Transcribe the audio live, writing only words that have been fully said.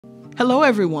Hello,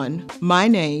 everyone. My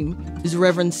name is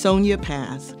Reverend Sonia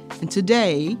Pass, and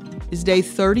today is day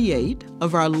 38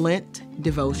 of our Lent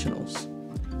Devotionals.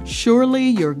 Surely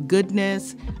your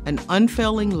goodness and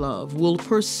unfailing love will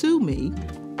pursue me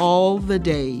all the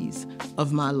days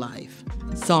of my life.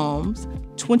 Psalms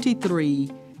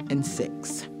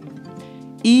 23:6.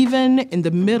 Even in the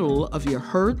middle of your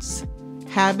hurts,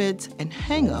 habits, and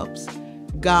hang-ups,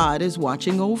 God is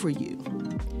watching over you.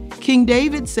 King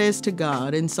David says to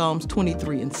God in Psalms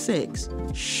 23:6,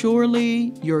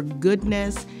 "Surely your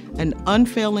goodness and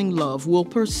unfailing love will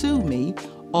pursue me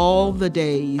all the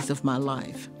days of my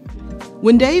life."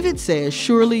 When David says,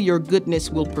 "Surely your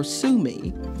goodness will pursue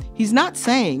me," he's not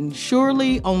saying,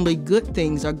 "Surely only good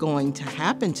things are going to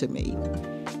happen to me."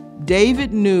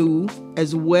 David knew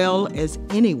as well as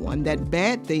anyone that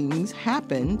bad things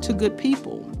happen to good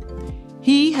people.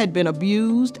 He had been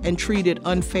abused and treated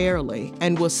unfairly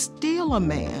and was still a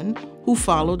man who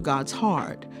followed God's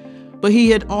heart. But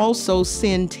he had also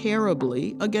sinned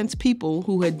terribly against people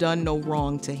who had done no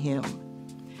wrong to him.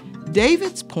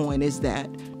 David's point is that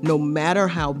no matter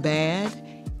how bad,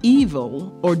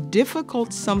 evil, or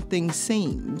difficult something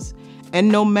seems, and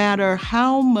no matter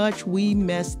how much we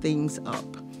mess things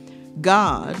up,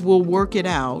 God will work it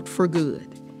out for good.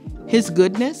 His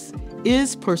goodness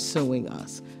is pursuing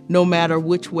us, no matter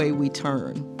which way we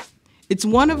turn. It's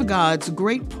one of God's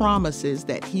great promises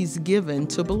that He's given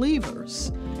to believers.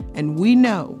 And we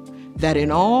know that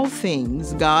in all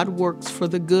things, God works for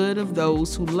the good of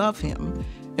those who love Him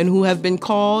and who have been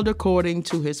called according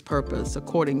to His purpose,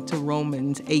 according to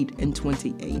Romans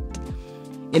 8:28.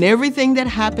 In everything that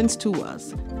happens to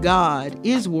us, God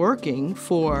is working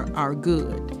for our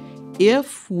good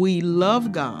if we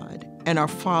love God and are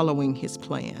following His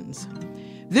plans.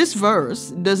 This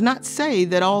verse does not say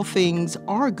that all things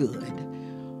are good,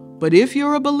 but if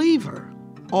you're a believer,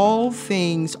 all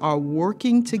things are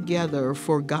working together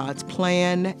for God's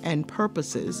plan and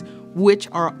purposes, which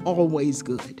are always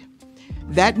good.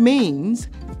 That means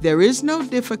there is no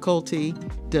difficulty,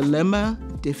 dilemma,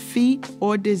 defeat,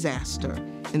 or disaster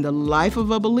in the life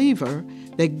of a believer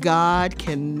that God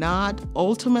cannot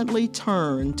ultimately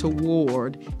turn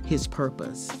toward His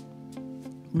purpose.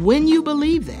 When you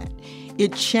believe that,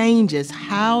 it changes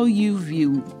how you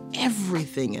view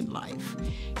everything in life.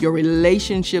 Your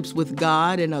relationships with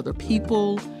God and other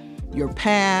people, your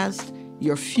past,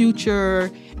 your future,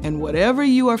 and whatever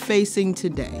you are facing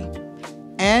today.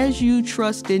 As you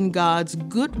trust in God's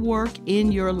good work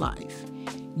in your life,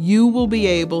 you will be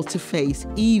able to face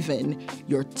even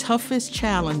your toughest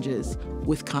challenges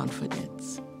with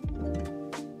confidence.